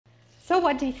So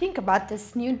what do you think about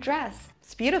this new dress?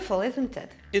 It's beautiful, isn't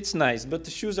it? It's nice, but the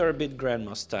shoes are a bit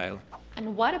grandma style.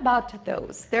 And what about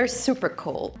those? They're super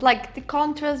cool. Like the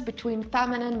contrast between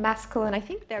feminine and masculine, I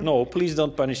think they're... No, please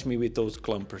don't punish me with those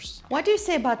clumpers. What do you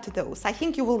say about those? I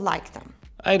think you will like them.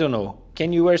 I don't know.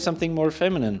 Can you wear something more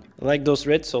feminine? Like those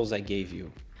red soles I gave you.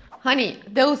 Honey,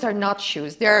 those are not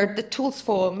shoes. They're the tools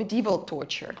for medieval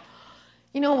torture.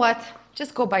 You know what?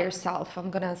 Just go by yourself.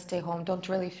 I'm gonna stay home. Don't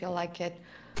really feel like it.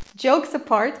 Jokes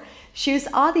apart, shoes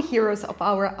are the heroes of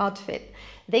our outfit.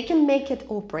 They can make it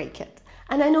or break it.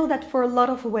 And I know that for a lot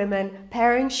of women,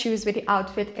 pairing shoes with the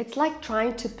outfit, it's like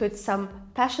trying to put some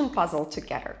fashion puzzle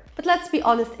together. But let's be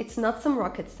honest, it's not some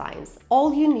rocket science.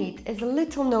 All you need is a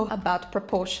little know about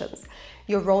proportions.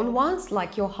 Your own ones,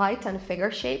 like your height and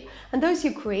figure shape, and those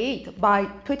you create by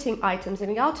putting items in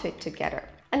the outfit together.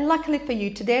 And luckily for you,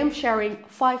 today I'm sharing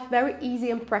 5 very easy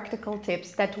and practical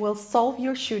tips that will solve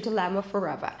your shoe dilemma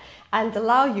forever and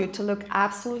allow you to look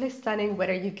absolutely stunning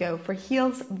whether you go for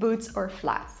heels, boots or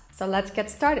flats. So let's get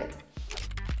started.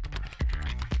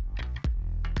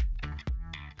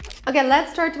 Okay,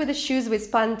 let's start with the shoes we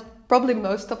spend probably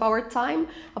most of our time,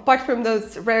 apart from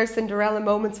those rare Cinderella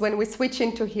moments when we switch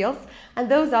into heels, and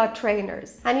those are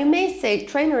trainers. And you may say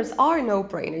trainers are a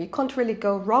no-brainer, you can't really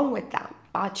go wrong with them,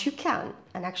 but you can,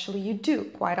 and actually you do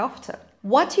quite often.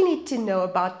 What you need to know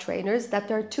about trainers is that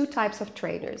there are 2 types of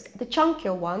trainers, the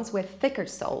chunkier ones with thicker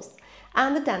soles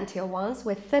and the daintier ones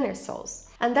with thinner soles.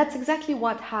 And that's exactly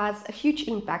what has a huge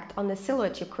impact on the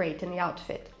silhouette you create in the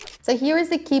outfit. So here is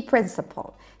the key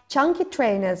principle. Chunky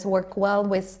trainers work well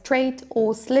with straight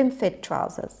or slim fit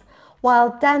trousers,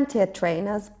 while daintier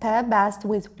trainers pair best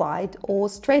with wide or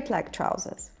straight leg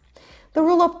trousers. The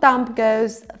rule of thumb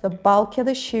goes, the bulkier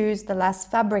the shoes, the less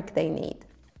fabric they need.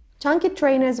 Chunky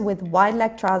trainers with wide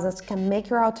leg trousers can make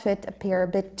your outfit appear a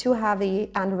bit too heavy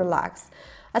and relaxed,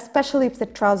 especially if the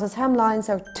trousers' hemlines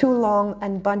are too long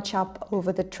and bunch up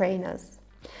over the trainers.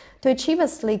 To achieve a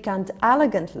sleek and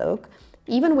elegant look,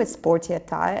 even with sporty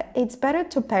attire, it's better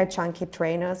to pair chunky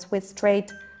trainers with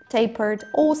straight, tapered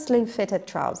or slim-fitted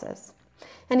trousers.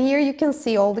 And here you can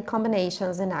see all the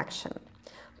combinations in action.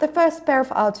 The first pair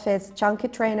of outfits, chunky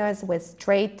trainers with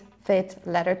straight fit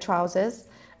leather trousers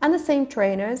and the same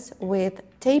trainers with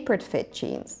tapered fit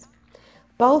jeans.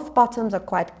 Both bottoms are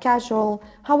quite casual,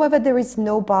 however there is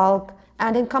no bulk,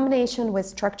 and in combination with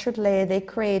structured lay they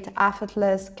create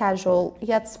effortless, casual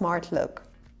yet smart look.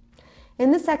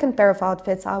 In the second pair of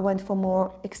outfits I went for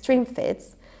more extreme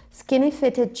fits, skinny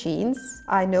fitted jeans,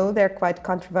 I know they're quite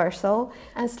controversial,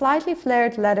 and slightly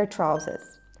flared leather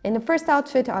trousers. In the first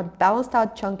outfit I balanced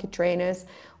out chunky trainers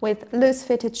with loose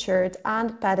fitted shirt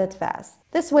and padded vest.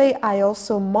 This way I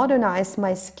also modernized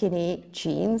my skinny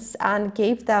jeans and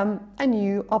gave them a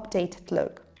new updated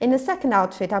look. In the second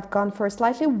outfit I've gone for a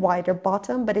slightly wider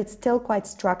bottom, but it's still quite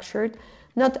structured,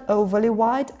 not overly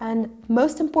wide, and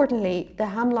most importantly the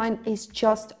hemline is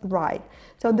just right,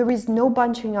 so there is no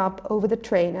bunching up over the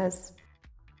trainers.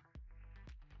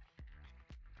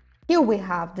 Here we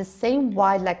have the same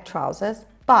wide leg trousers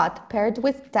but paired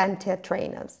with daintier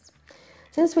trainers.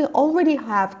 Since we already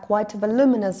have quite a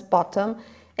voluminous bottom,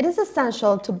 it is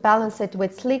essential to balance it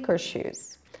with sleeker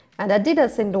shoes. And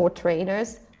Adidas indoor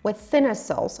trainers with thinner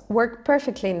soles work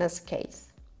perfectly in this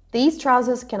case. These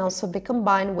trousers can also be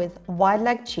combined with wide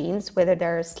leg jeans, whether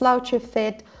they're a slouchy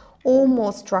fit or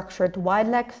more structured wide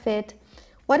leg fit.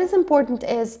 What is important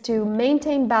is to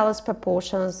maintain balanced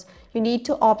proportions. You need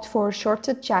to opt for a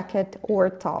shorter jacket or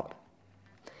top.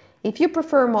 If you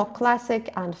prefer a more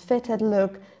classic and fitted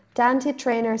look, dainty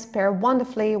trainers pair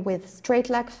wonderfully with straight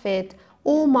leg fit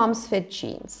or mom's fit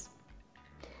jeans.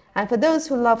 And for those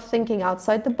who love thinking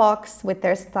outside the box with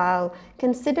their style,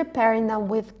 consider pairing them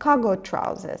with cargo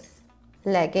trousers,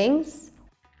 leggings,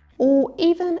 or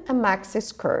even a maxi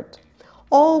skirt,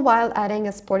 all while adding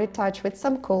a sporty touch with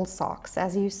some cool socks,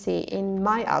 as you see in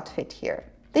my outfit here.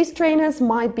 These trainers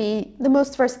might be the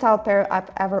most versatile pair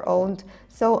I've ever owned,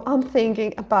 so I'm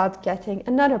thinking about getting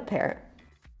another pair.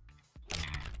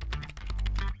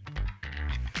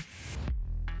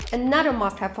 Another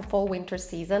must-have for fall-winter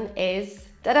season is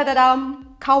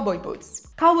cowboy boots.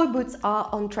 Cowboy boots are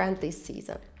on trend this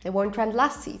season. They were on trend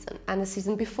last season and the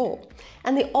season before,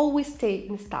 and they always stay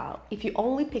in style if you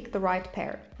only pick the right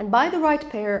pair. And by the right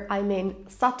pair I mean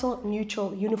subtle,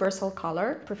 neutral, universal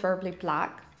color, preferably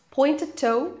black, pointed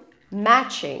toe,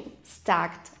 matching,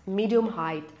 stacked, medium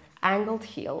height, angled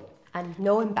heel, and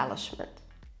no embellishment.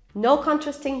 No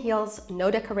contrasting heels, no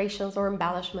decorations or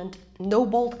embellishment, no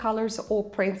bold colors or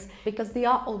prints, because they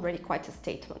are already quite a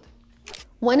statement.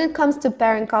 When it comes to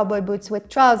pairing cowboy boots with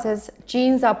trousers,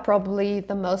 jeans are probably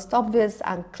the most obvious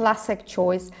and classic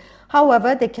choice.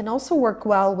 However, they can also work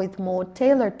well with more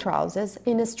tailored trousers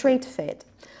in a straight fit,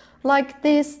 like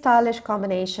this stylish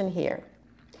combination here.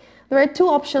 There are two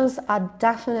options I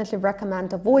definitely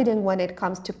recommend avoiding when it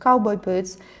comes to cowboy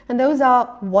boots, and those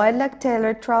are wide leg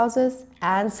tailored trousers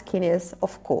and skinnies,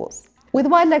 of course. With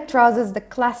wide leg trousers, the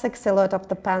classic silhouette of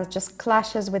the pants just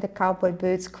clashes with the cowboy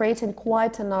boots, creating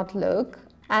quite an odd look.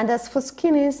 And as for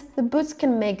skinnies, the boots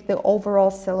can make the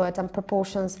overall silhouette and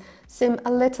proportions seem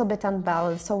a little bit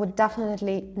unbalanced, so I would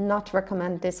definitely not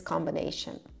recommend this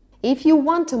combination. If you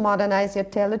want to modernize your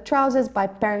tailored trousers by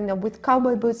pairing them with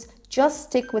cowboy boots, just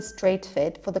stick with straight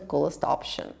fit for the coolest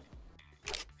option.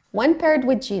 When paired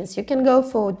with jeans, you can go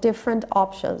for different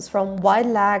options from wide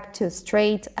leg to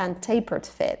straight and tapered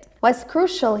fit. What's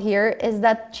crucial here is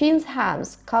that jeans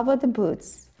hems cover the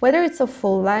boots. Whether it's a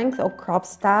full length or crop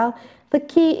style, the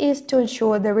key is to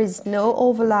ensure there is no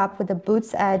overlap with the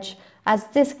boot's edge, as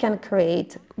this can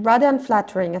create rather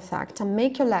unflattering effect and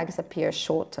make your legs appear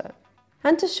shorter.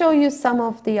 And to show you some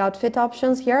of the outfit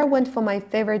options, here I went for my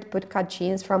favorite bootcut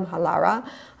jeans from Halara.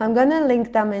 I'm gonna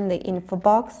link them in the info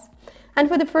box. And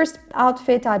for the first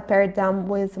outfit, I paired them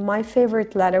with my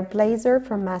favorite leather blazer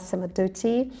from Asymmetric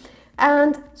Pleated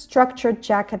and structured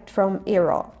jacket from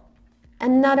Eero.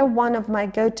 Another one of my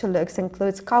go-to looks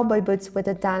includes cowboy boots with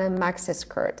a denim maxi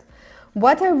skirt.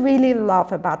 What I really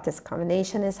love about this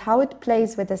combination is how it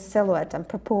plays with the silhouette and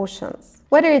proportions.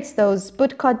 Whether it's those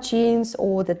bootcut jeans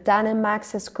or the denim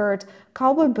maxi skirt,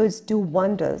 cowboy boots do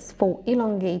wonders for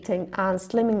elongating and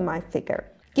slimming my figure,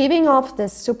 giving off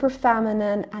this super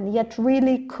feminine and yet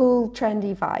really cool,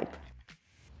 trendy vibe.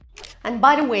 And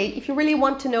by the way, if you really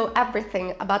want to know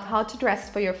everything about how to dress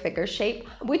for your figure shape,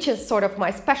 which is sort of my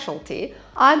specialty,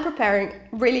 I'm preparing a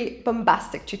really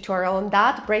bombastic tutorial on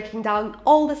that, breaking down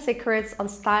all the secrets on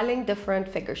styling different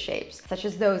figure shapes, such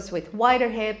as those with wider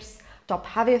hips, top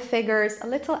heavier figures, a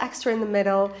little extra in the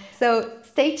middle. So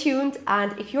stay tuned,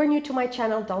 and if you're new to my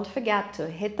channel, don't forget to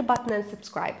hit the button and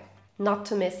subscribe, not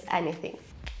to miss anything.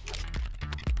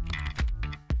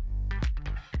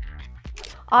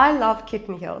 I love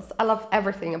kitten heels. I love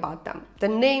everything about them. The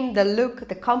name, the look,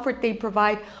 the comfort they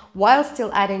provide while still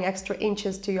adding extra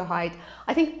inches to your height.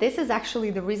 I think this is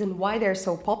actually the reason why they're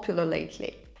so popular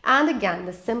lately. And again,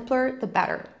 the simpler, the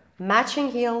better. Matching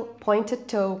heel, pointed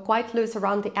toe, quite loose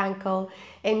around the ankle,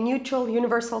 in neutral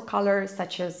universal colors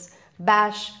such as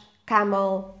beige,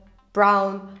 camel,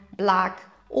 brown, black,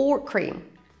 or cream.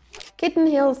 Kitten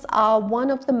heels are one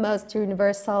of the most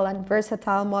universal and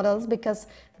versatile models because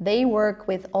they work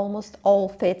with almost all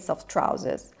fits of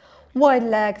trousers. Wide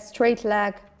leg, straight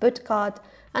leg, bootcut,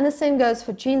 and the same goes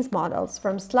for jeans models,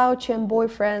 from slouchy and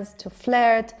boyfriends to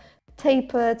flared,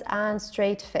 tapered and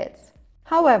straight fits.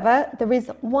 However, there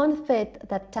is one fit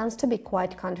that tends to be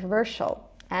quite controversial.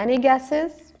 Any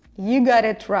guesses? You got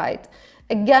it right.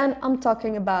 Again, I'm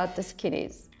talking about the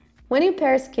skinnies. When you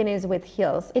pair skinnies with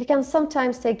heels, it can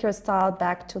sometimes take your style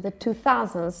back to the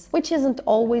 2000s, which isn't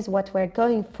always what we're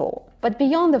going for. But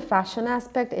beyond the fashion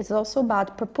aspect, it's also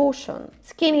about proportion.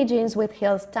 Skinny jeans with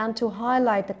heels tend to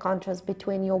highlight the contrast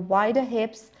between your wider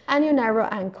hips and your narrow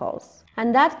ankles.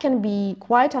 And that can be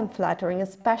quite unflattering,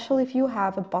 especially if you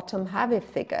have a bottom-heavy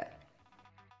figure.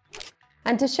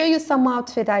 And to show you some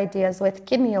outfit ideas with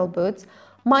kitten heel boots,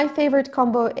 my favorite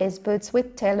combo is boots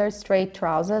with tailored straight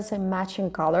trousers in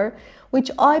matching color, which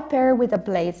I pair with a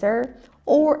blazer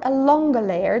or a longer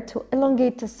layer to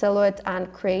elongate the silhouette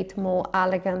and create a more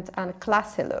elegant and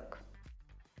classy look.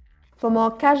 For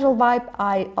more casual vibe,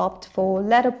 I opt for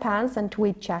leather pants and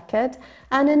tweed jacket,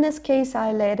 and in this case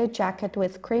I layered a jacket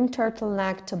with cream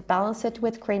turtleneck to balance it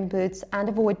with cream boots and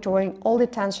avoid drawing all the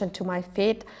attention to my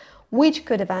feet, which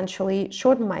could eventually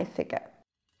shorten my figure.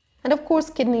 And of course,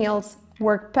 kitten heels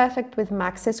work perfect with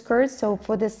maxi skirts, so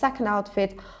for this second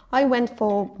outfit I went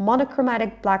for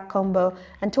monochromatic black combo,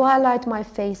 and to highlight my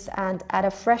face and add a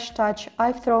fresh touch,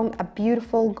 I've thrown a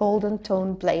beautiful golden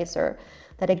tone blazer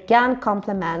that again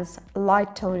complements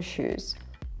light tone shoes.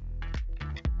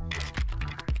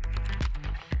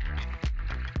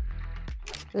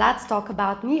 Let's talk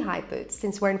about knee-high boots,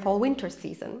 since we're in fall-winter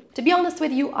season. To be honest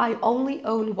with you, I only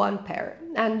own one pair,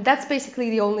 and that's basically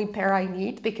the only pair I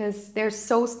need because they're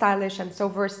so stylish and so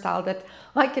versatile that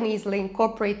I can easily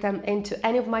incorporate them into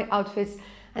any of my outfits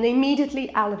and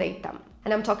immediately elevate them.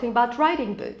 And I'm talking about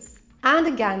riding boots. And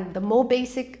again, the more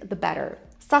basic, the better.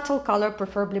 Subtle color,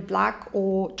 preferably black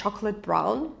or chocolate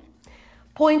brown.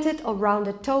 Pointed or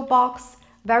rounded toe box,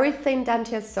 very thin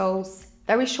dentier soles,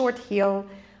 very short heel,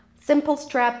 simple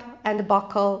strap and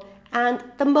buckle, and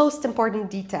the most important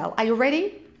detail. Are you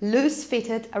ready? loose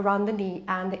fitted around the knee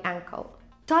and the ankle.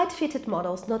 Tight fitted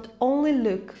models not only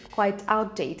look quite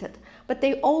outdated, but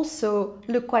they also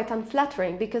look quite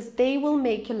unflattering because they will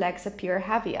make your legs appear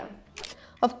heavier.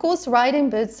 Of course, riding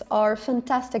boots are a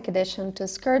fantastic addition to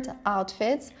skirt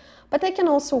outfits, but they can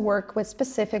also work with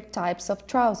specific types of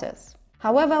trousers.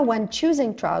 However, when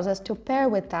choosing trousers to pair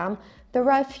with them, there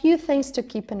are a few things to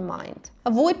keep in mind.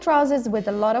 Avoid trousers with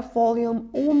a lot of volume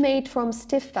or made from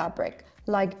stiff fabric,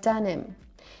 like denim.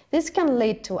 This can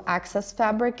lead to excess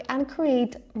fabric and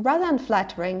create rather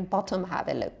unflattering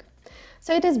bottom-heavy look.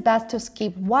 So it is best to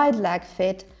skip wide leg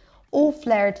fit or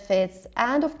flared fits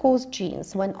and of course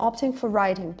jeans when opting for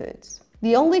riding boots.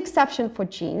 The only exception for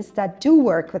jeans that do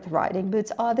work with riding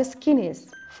boots are the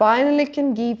skinnies. Finally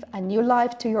can give a new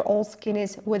life to your old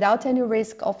skinnies without any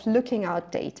risk of looking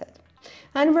outdated.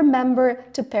 And remember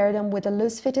to pair them with a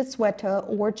loose-fitted sweater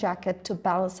or jacket to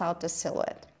balance out the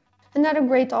silhouette. Another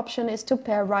great option is to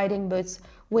pair riding boots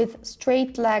with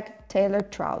straight-leg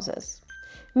tailored trousers.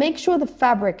 Make sure the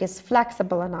fabric is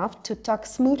flexible enough to tuck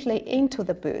smoothly into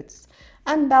the boots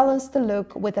and balance the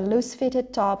look with a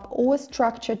loose-fitted top or a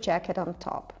structured jacket on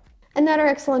top. Another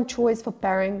excellent choice for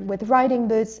pairing with riding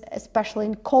boots, especially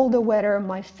in colder weather,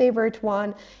 my favorite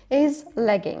one, is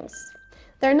leggings.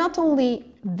 They're not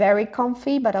only very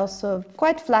comfy but also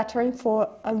quite flattering for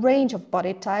a range of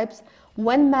body types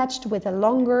when matched with a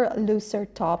longer, looser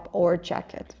top or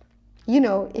jacket. You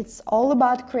know, it's all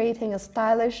about creating a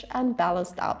stylish and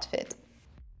balanced outfit.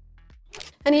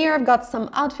 And here I've got some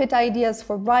outfit ideas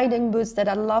for riding boots that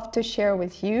I'd love to share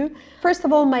with you. First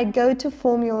of all, my go-to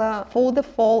formula for the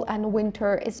fall and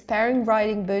winter is pairing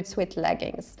riding boots with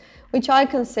leggings, which I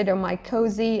consider my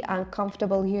cozy and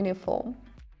comfortable uniform.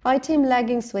 I team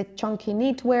leggings with chunky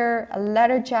knitwear, a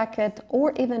leather jacket,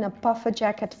 or even a puffer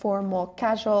jacket for a more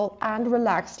casual and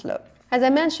relaxed look. As I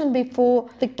mentioned before,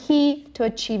 the key to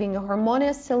achieving a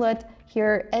harmonious silhouette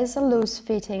here is a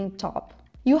loose-fitting top.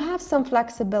 You have some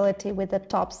flexibility with the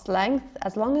top's length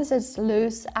as long as it's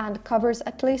loose and covers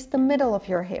at least the middle of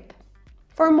your hip.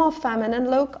 For a more feminine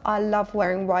look, I love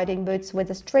wearing riding boots with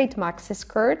a straight maxi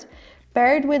skirt,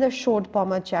 paired with a short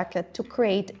bomber jacket to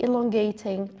create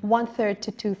elongating 1/3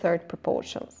 to 2/3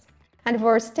 proportions. And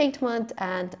for a statement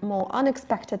and more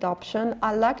unexpected option,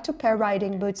 I like to pair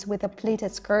riding boots with a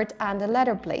pleated skirt and a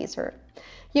leather blazer.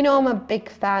 You know, I'm a big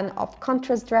fan of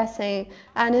contrast dressing,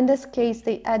 and in this case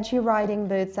the edgy riding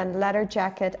boots and leather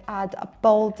jacket add a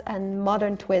bold and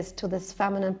modern twist to this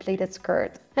feminine pleated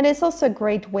skirt. And it's also a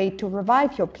great way to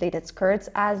revive your pleated skirts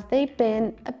as they've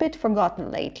been a bit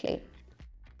forgotten lately.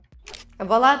 And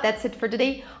voila, that's it for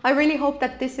today. I really hope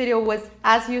that this video was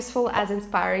as useful as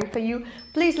inspiring for you.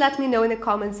 Please let me know in the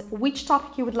comments which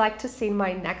topic you would like to see in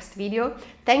my next video.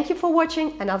 Thank you for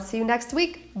watching and I'll see you next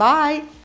week. Bye!